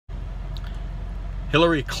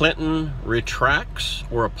Hillary Clinton retracts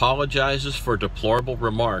or apologizes for deplorable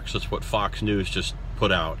remarks. That's what Fox News just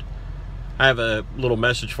put out. I have a little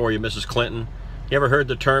message for you, Mrs. Clinton. You ever heard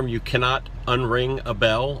the term, you cannot unring a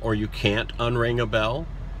bell, or you can't unring a bell?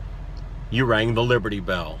 You rang the Liberty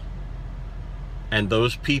Bell. And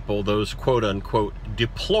those people, those quote-unquote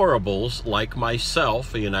deplorables like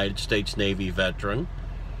myself, a United States Navy veteran,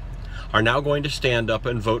 are now going to stand up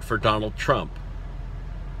and vote for Donald Trump.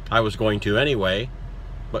 I was going to anyway,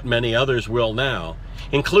 but many others will now,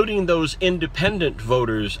 including those independent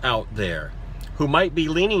voters out there who might be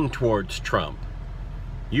leaning towards Trump.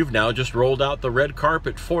 You've now just rolled out the red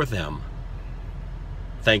carpet for them.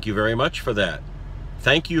 Thank you very much for that.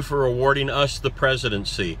 Thank you for awarding us the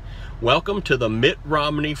presidency. Welcome to the Mitt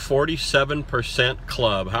Romney 47%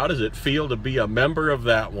 Club. How does it feel to be a member of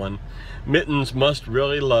that one? Mittens must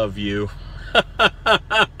really love you.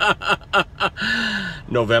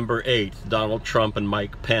 November 8th, Donald Trump and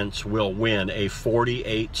Mike Pence will win a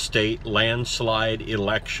 48-state landslide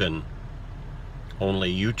election. Only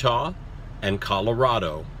Utah and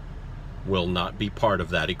Colorado will not be part of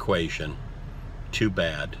that equation. Too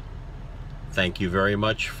bad. Thank you very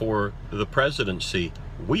much for the presidency.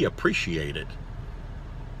 We appreciate it.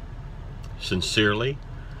 Sincerely,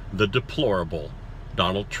 the deplorable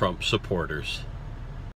Donald Trump supporters.